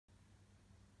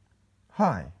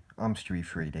Hi, I'm Stewie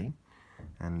 3D,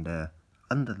 and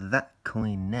under that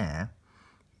coin there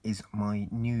is my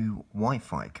new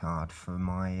Wi-Fi card for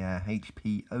my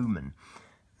HP Omen.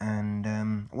 And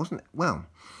I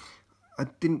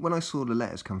didn't, when I saw the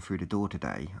letters come through the door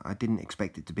today, I didn't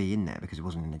expect it to be in there because it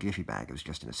wasn't in a Jiffy bag, it was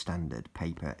just in a standard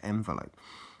paper envelope.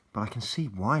 But I can see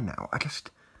why now. I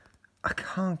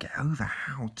can't get over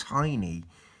how tiny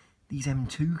these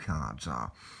M.2 cards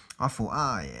are. I thought,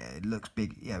 yeah, it looks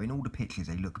big. Yeah, in all the pictures,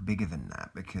 they look bigger than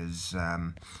that because,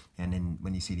 and then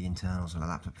when you see the internals on a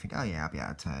laptop, you think, oh yeah, I'll be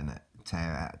able to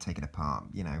take it apart,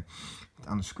 you know,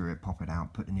 unscrew it, pop it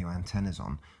out, put the new antennas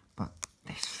on. But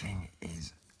this thing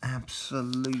is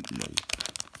absolutely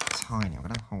tiny. I'm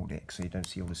going to hold it so you don't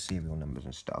see all the serial numbers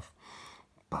and stuff.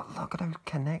 But look at those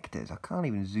connectors. I can't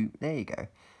even zoom. There you go.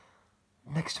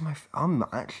 Next to I'm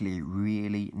actually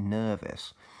really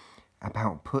nervous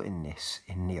about putting this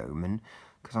in the Omen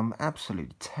because I'm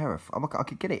absolutely terrified. I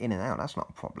could get it in and out, that's not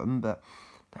a problem, but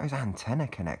those antenna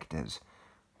connectors,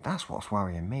 that's what's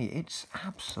worrying me. It's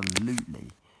absolutely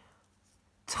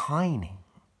tiny.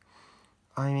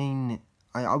 I mean,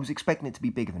 I was expecting it to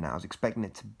be bigger than that. I was expecting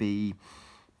it to be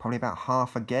probably about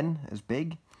half again as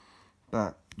big,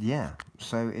 but yeah,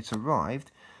 so it's arrived.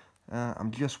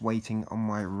 I'm just waiting on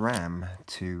my RAM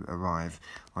to arrive.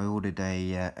 I ordered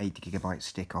a 8GB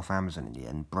stick off Amazon in the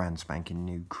end, brand spanking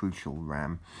new Crucial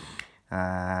RAM,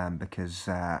 because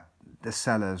the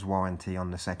seller's warranty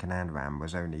on the second-hand RAM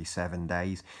was only 7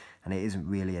 days, and it isn't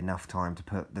really enough time to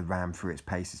put the RAM through its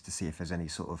paces to see if there's any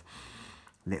sort of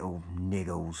little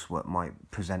niggles what might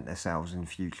present themselves in the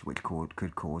future which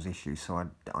could cause issues. So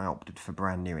I opted for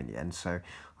brand new in the end, so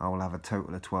I will have a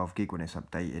total of 12 gig when it's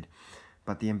updated.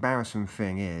 But the embarrassing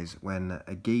thing is when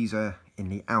a geezer in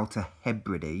the Outer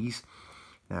Hebrides,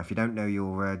 now if you don't know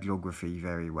your geography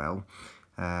very well,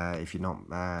 if you're not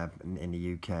in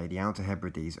the UK, the Outer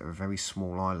Hebrides are a very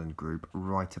small island group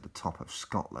right at the top of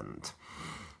Scotland.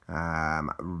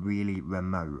 Really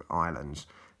remote islands.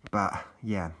 But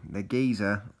yeah, the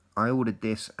geezer, I ordered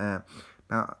this at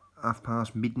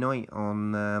about midnight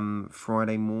on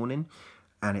Friday morning,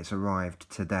 and it's arrived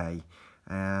today.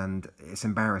 And it's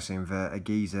embarrassing that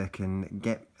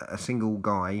a single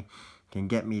guy can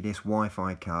get me this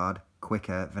Wi-Fi card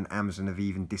quicker than Amazon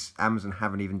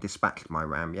haven't even dispatched my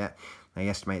RAM yet. They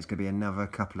estimate it's going to be another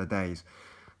couple of days,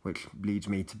 which leads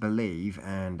me to believe,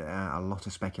 and a lot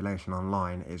of speculation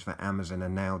online, is that Amazon are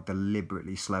now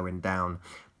deliberately slowing down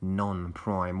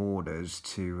non-Prime orders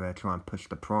to try and push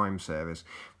the Prime service,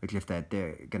 which if they're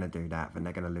going to do that, then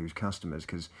they're going to lose customers,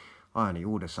 because I only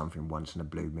order something once in a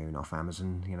blue moon off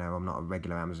Amazon. You know, I'm not a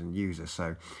regular Amazon user,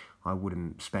 so I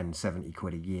wouldn't spend 70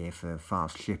 quid a year for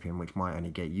fast shipping, which might only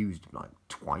get used like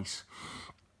twice.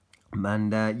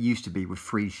 And used to be with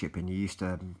free shipping, you used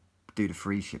to do the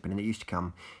free shipping, and it used to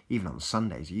come even on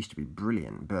Sundays. It used to be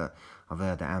brilliant, but I've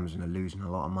heard that Amazon are losing a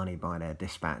lot of money by their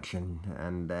dispatch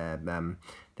and their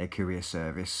courier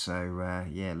service. So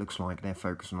yeah, it looks like they're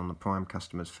focusing on the Prime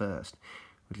customers first,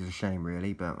 which is a shame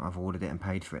really, but I've ordered it and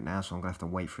paid for it now, so I'm going to have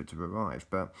to wait for it to arrive.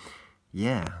 But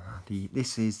yeah,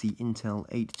 this is the Intel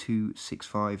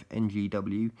 8265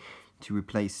 NGW to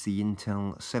replace the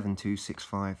Intel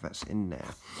 7265 that's in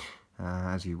there.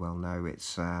 As you well know,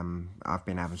 it's I've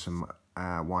been having some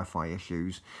Wi-Fi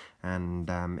issues, and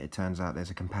it turns out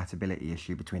there's a compatibility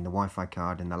issue between the Wi-Fi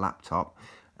card in the laptop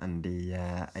and the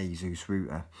ASUS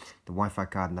router. The Wi-Fi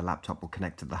card in the laptop will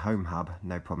connect to the home hub,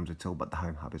 no problems at all, but the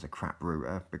home hub is a crap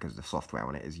router because the software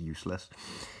on it is useless.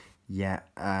 Yeah,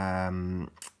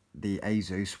 the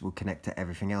ASUS will connect to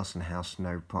everything else in the house,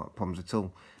 no problems at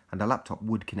all. And the laptop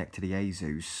would connect to the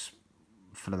ASUS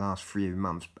for the last few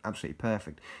months, absolutely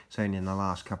perfect. It's only in the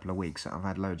last couple of weeks that I've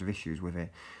had loads of issues with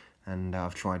it. And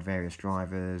I've tried various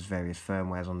drivers, various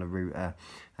firmwares on the router,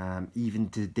 even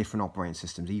to different operating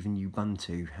systems. Even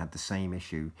Ubuntu had the same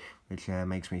issue, which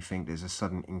makes me think there's a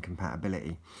sudden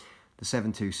incompatibility. The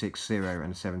 7260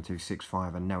 and the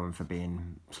 7265 are known for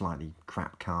being slightly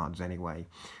crap cards anyway.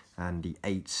 And the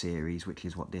 8 series, which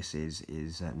is what this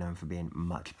is known for being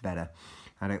much better.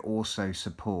 And it also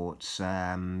supports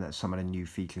some of the new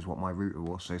features what my router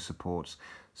also supports,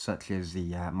 such as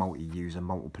the multi-user,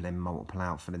 multiple in, multiple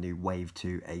out for the new Wave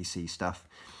 2 AC stuff.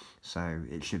 So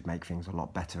it should make things a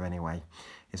lot better anyway.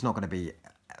 It's not going to be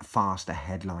faster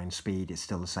headline speed, it's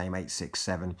still the same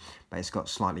 867, but it's got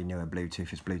slightly newer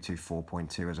Bluetooth. It's Bluetooth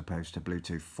 4.2 as opposed to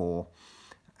Bluetooth 4.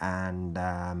 And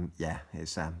yeah,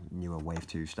 it's newer Wave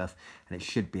 2 stuff, and it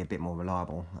should be a bit more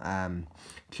reliable.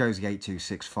 Chose the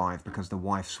 8265 because the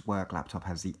wife's work laptop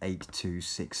has the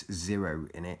 8260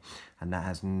 in it, and that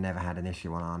has never had an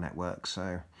issue on our network.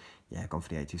 So yeah, gone for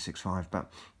the 8265.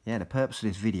 But yeah, the purpose of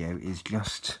this video is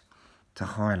just to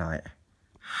highlight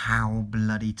how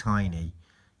bloody tiny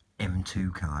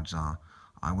M.2 cards are.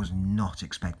 I was not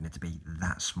expecting it to be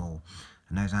that small,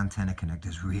 and those antenna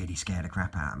connectors really scare the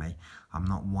crap out of me. I'm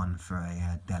not one for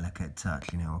a delicate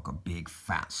touch, you know, I've got big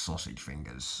fat sausage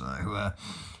fingers, so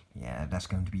yeah, that's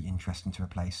going to be interesting to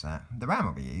replace that. The RAM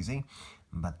will be easy,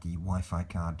 but the Wi-Fi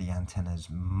card, the antennas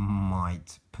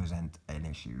might present an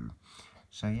issue.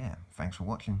 So yeah, thanks for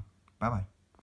watching, bye bye.